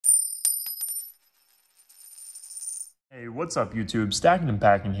Hey, what's up YouTube? Stacking and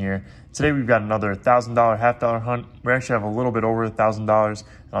Packing here. Today we've got another $1,000 half-dollar hunt. We actually have a little bit over $1,000, and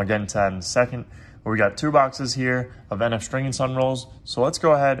I'll get into that in a second. But we got two boxes here of NF String and Sun rolls. So let's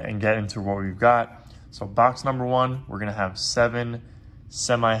go ahead and get into what we've got. So box number one, we're gonna have 7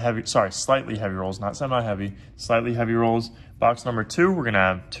 slightly heavy rolls, not semi-heavy, slightly heavy rolls. Box number two, we're gonna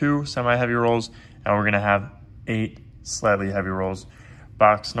have 2 semi-heavy rolls, and we're gonna have 8 slightly heavy rolls.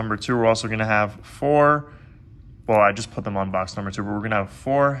 Box number two, we're also gonna have 4. Well, I just put them on box number 2, but we're gonna have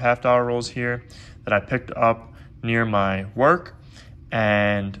 4 half-dollar rolls here that I picked up near my work.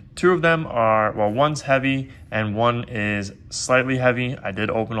 And 2 of them are, well, one's heavy and one is slightly heavy. I did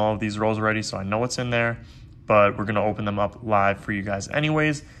open all of these rolls already, so I know what's in there, but we're gonna open them up live for you guys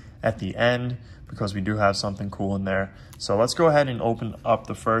anyways at the end because we do have something cool in there. So let's go ahead and open up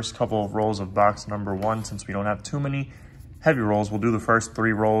the first couple of rolls of box number 1 since we don't have too many heavy rolls. We'll do the first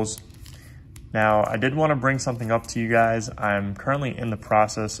 3 rolls. Now, I did want to bring something up to you guys. I'm currently in the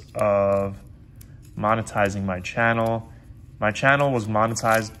process of monetizing my channel. My channel was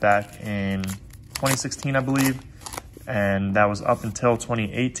monetized back in 2016, I believe, and that was up until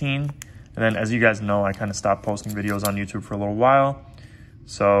 2018. And then, as you guys know, I kind of stopped posting videos on YouTube for a little while.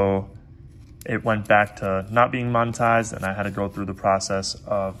 So it went back to not being monetized, and I had to go through the process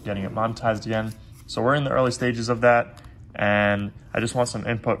of getting it monetized again. So we're in the early stages of that. And I just want some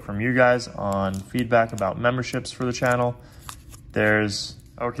input from you guys on feedback about memberships for the channel.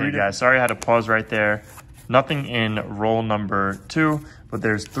 Okay guys, sorry I had to pause right there. Nothing in roll number 2, but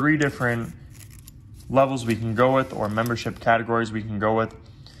there's 3 different levels we can go with, or membership categories we can go with.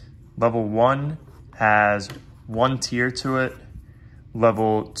 Level 1 has 1 tier to it.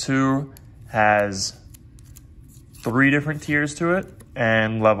 Level 2 has 3 different tiers to it.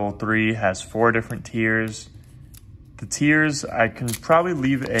 And level 3 has 4 different tiers. The tiers, I can probably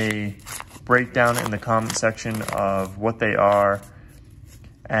leave a breakdown in the comment section of what they are.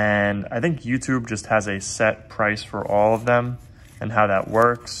 And I think YouTube just has a set price for all of them and how that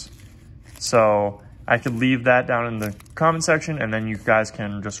works. So I could leave that down in the comment section, and then you guys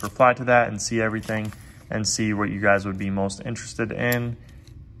can just reply to that and see everything and see what you guys would be most interested in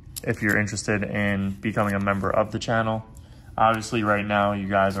if you're interested in becoming a member of the channel. Obviously, right now, you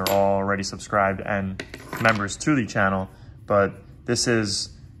guys are all already subscribed and members to the channel, but this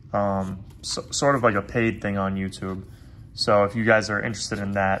is sort of like a paid thing on YouTube. So if you guys are interested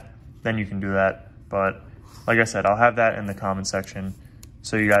in that, then you can do that. But like I said, I'll have that in the comment section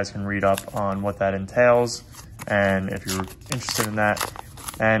so you guys can read up on what that entails and if you're interested in that.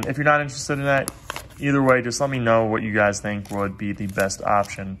 And if you're not interested in that, either way, just let me know what you guys think would be the best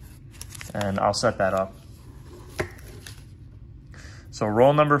option, and I'll set that up. So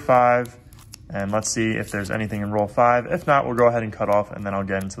roll number 5, and let's see if there's anything in roll 5. If not, we'll go ahead and cut off, and then I'll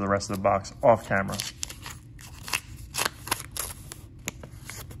get into the rest of the box off camera.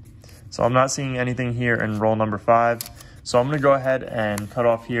 So I'm not seeing anything here in roll number 5. So I'm gonna go ahead and cut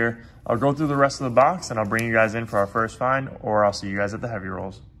off here. I'll go through the rest of the box and I'll bring you guys in for our first find, or I'll see you guys at the heavy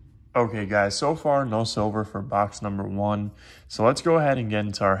rolls. Okay guys, so far no silver for box number 1. So let's go ahead and get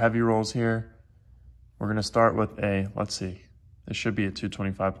into our heavy rolls here. We're gonna start with let's see. This should be a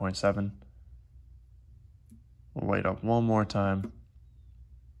 225.7. We'll wait up one more time.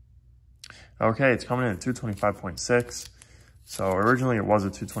 Okay, it's coming in at 225.6. So originally it was a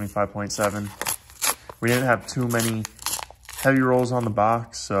 225.7. We didn't have too many heavy rolls on the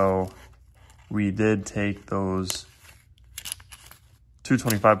box, so we did take those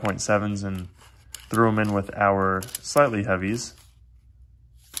 225.7s and threw them in with our slightly heavies.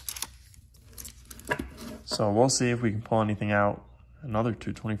 So we'll see if we can pull anything out. Another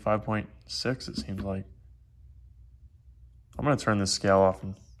 225.6, it seems like. I'm gonna turn this scale off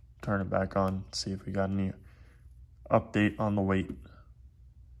and turn it back on, see if we got any update on the weight.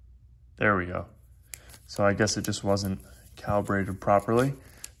 There we go. So I guess it just wasn't calibrated properly,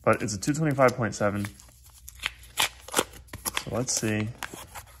 but it's a 225.7. So let's see.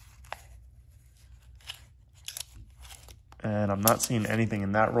 And I'm not seeing anything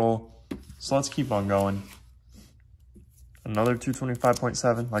in that roll, so let's keep on going. Another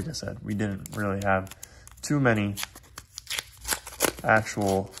 225.7. Like I said, we didn't really have too many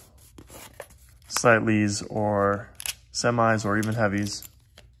actual slightlies or semis or even heavies.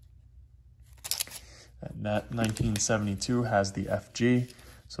 And that 1972 has the FG.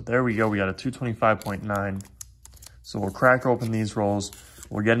 So there we go, we got a 225.9. So we'll crack open these rolls.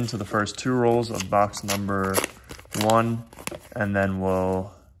 We'll get into the first 2 rolls of box number 1, and then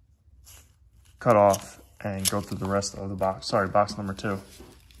we'll cut off and go through the rest of the box. Sorry, box number 2.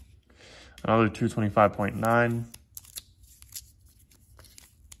 Another 225.9.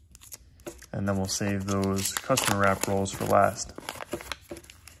 And then we'll save those customer wrap rolls for last.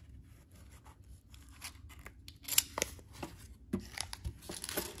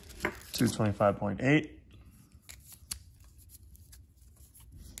 $225.8.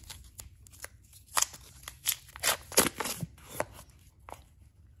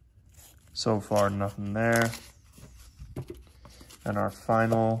 So far, nothing there. And our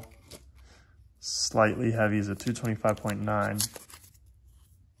final slightly heavy is a 225.9.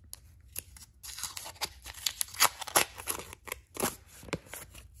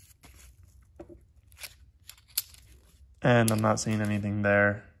 And I'm not seeing anything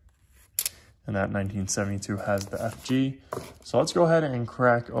there. And that 1972 has the FG. So let's go ahead and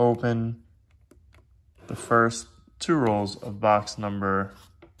crack open the first 2 rolls of box number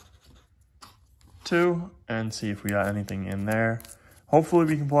 2 and see if we got anything in there. Hopefully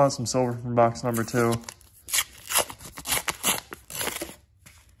we can pull out some silver from box number 2.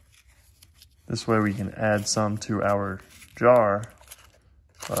 This way we can add some to our jar,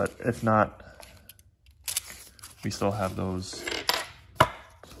 but if not, we still have those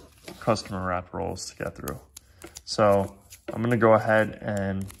customer wrap rolls to get through. So I'm gonna go ahead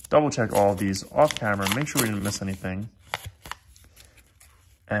and double check all of these off camera, make sure we didn't miss anything.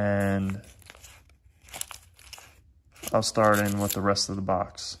 And I'll start in with the rest of the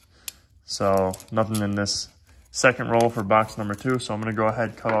box. So nothing in this second roll for box number 2. So I'm gonna go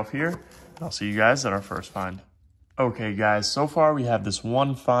ahead, cut off here, and I'll see you guys at our first find. Okay guys, so far we have this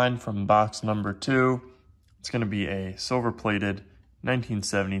one find from box number 2. It's gonna be a silver plated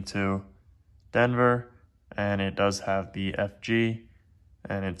 1972 Denver, and it does have the FG,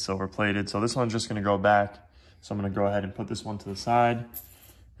 and it's silver plated. So this one's just gonna go back. So I'm gonna go ahead and put this one to the side.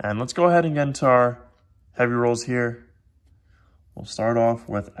 And let's go ahead and get into our heavy rolls here. We'll start off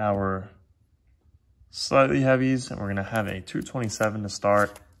with our slightly heavies, and we're gonna have a 227 to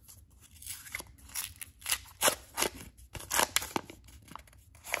start.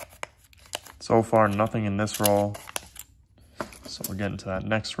 So far, nothing in this roll. So we're getting to that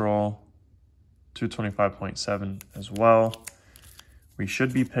next roll, 225.7 as well. We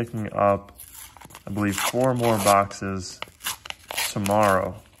should be picking up, I believe, 4 more boxes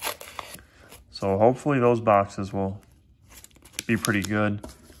tomorrow. So hopefully those boxes will be pretty good.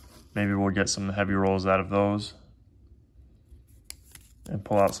 Maybe we'll get some heavy rolls out of those and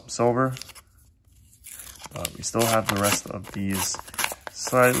pull out some silver. But we still have the rest of these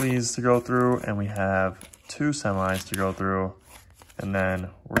slightlys to go through, and we have 2 semis to go through. And then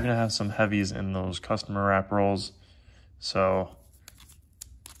we're gonna have some heavies in those customer wrap rolls. So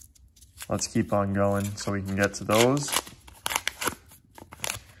let's keep on going so we can get to those.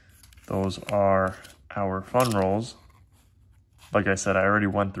 Those are our fun rolls. Like I said, I already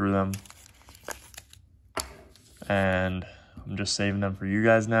went through them, and I'm just saving them for you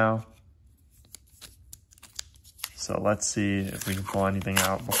guys now. So let's see if we can pull anything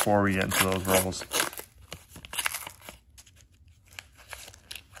out before we get into those rolls.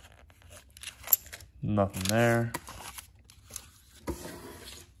 Nothing there.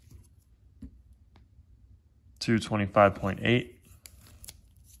 225.8.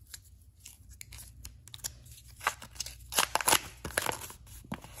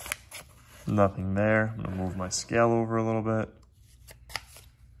 Nothing there. I'm gonna move my scale over a little bit.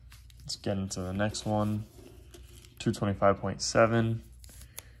 Let's get into the next one. 225.7.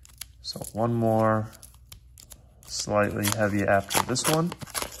 So one more slightly heavy after this one.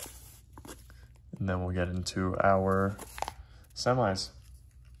 And then we'll get into our semis.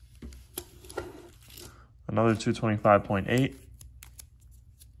 Another 225.8.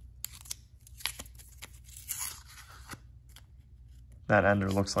 That ender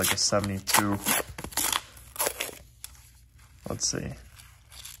looks like a 72. Let's see.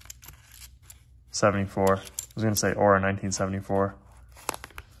 74. I was gonna say or a 1974.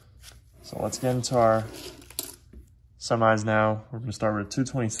 So let's get into our semis now. We're gonna start with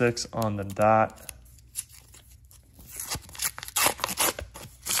 226 on the dot.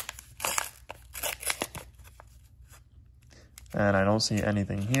 And I don't see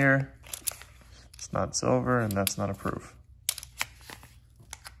anything here. It's not silver, and that's not a proof.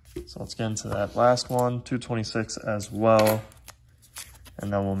 So let's get into that last one, 226 as well.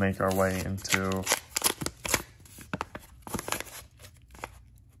 And then we'll make our way into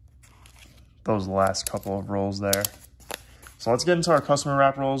those last couple of rolls there. So let's get into our customer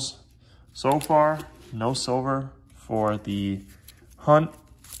wrap rolls. So far, no silver for the Hunt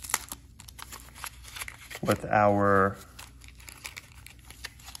with our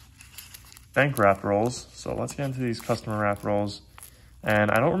bank wrap rolls. So let's get into these customer wrap rolls.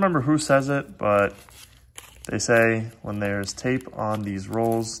 And I don't remember who says it, but they say when there's tape on these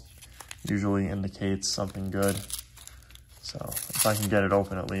rolls, usually indicates something good. So if I can get it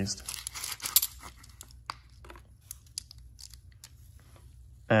open at least.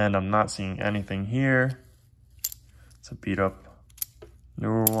 And I'm not seeing anything here. It's a beat up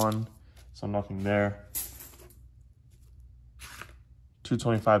newer one, so nothing there.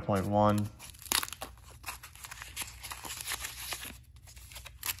 225.1.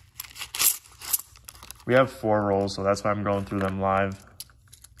 We have 4 rolls, so that's why I'm going through them live.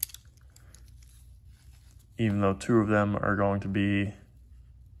 Even though 2 of them are going to be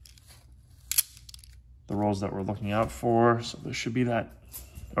the rolls that we're looking out for. So there should be that.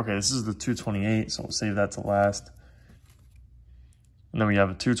 Okay, this is the 228, so we'll save that to last. And then we have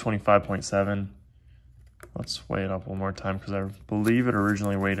a 225.7. Let's weigh it up one more time because I believe it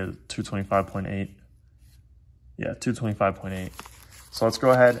originally weighed at 225.8. Yeah, 225.8. So let's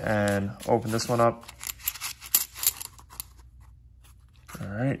go ahead and open this one up. All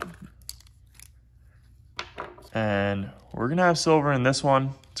right. And we're going to have silver in this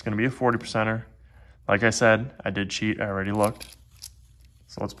one. It's going to be a 40%er. Like I said, I did cheat. I already looked.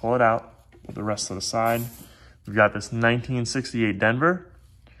 So let's pull it out with the rest to the side. We've got this 1968 Denver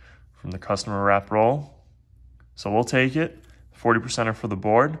from the customer wrap roll. So we'll take it, 40%er for the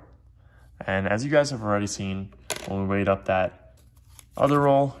board. And as you guys have already seen, when we weighed up that other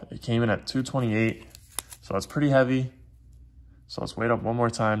roll, it came in at 228. So that's pretty heavy. So let's weigh it up one more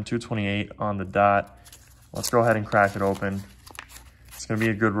time, 228 on the dot. Let's go ahead and crack it open. It's gonna be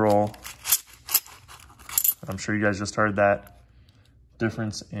a good roll. I'm sure you guys just heard that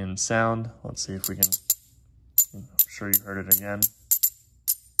difference in sound. Let's see if we can, I'm sure you heard it again.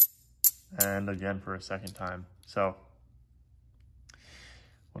 And again for a second time. So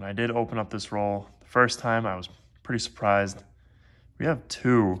when I did open up this roll the first time, I was pretty surprised. We have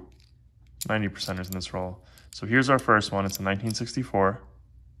 2 90%ers in this roll. So here's our first one. It's a 1964.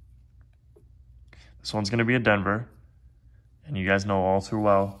 This one's gonna be a Denver. And you guys know all too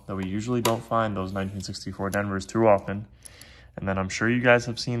well that we usually don't find those 1964 Denvers too often. And then I'm sure you guys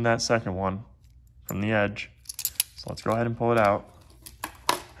have seen that second one from the edge. So let's go ahead and pull it out.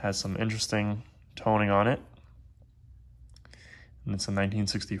 Has some interesting toning on it. And it's a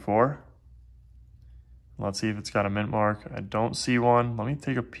 1964. Let's see if it's got a mint mark. I don't see one. Let me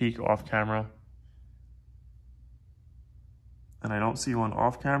take a peek off camera. And I don't see one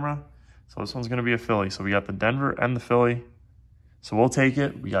off camera. So this one's gonna be a Philly. So we got the Denver and the Philly. So we'll take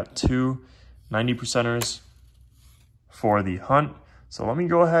it. We got 2 90%ers for the hunt. So let me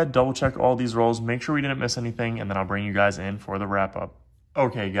go ahead, double check all these rolls, make sure we didn't miss anything, and then I'll bring you guys in for the wrap up.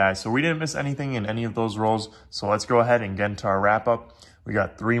 Okay guys, so we didn't miss anything in any of those rolls. So let's go ahead and get into our wrap up. We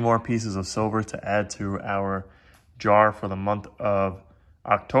got 3 more pieces of silver to add to our jar for the month of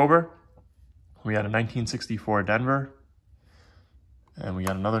October. We had a 1964 Denver. And we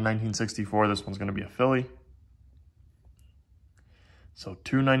got another 1964. This one's gonna be a Philly. So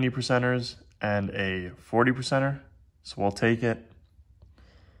 2 90%ers and a 40%er. So we'll take it.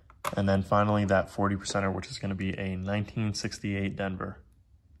 And then finally that 40%er, which is gonna be a 1968 Denver.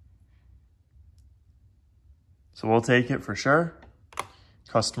 So we'll take it for sure.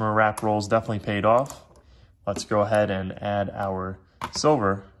 Customer wrap rolls definitely paid off. Let's go ahead and add our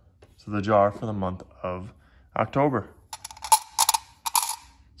silver to the jar for the month of October.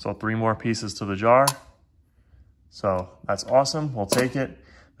 So 3 more pieces to the jar. So that's awesome. We'll take it.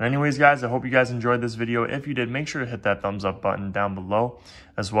 But anyways, guys, I hope you guys enjoyed this video. If you did, make sure to hit that thumbs up button down below,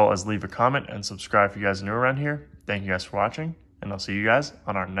 as well as leave a comment and subscribe if you guys are new around here. Thank you guys for watching, and I'll see you guys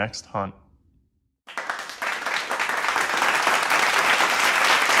on our next hunt.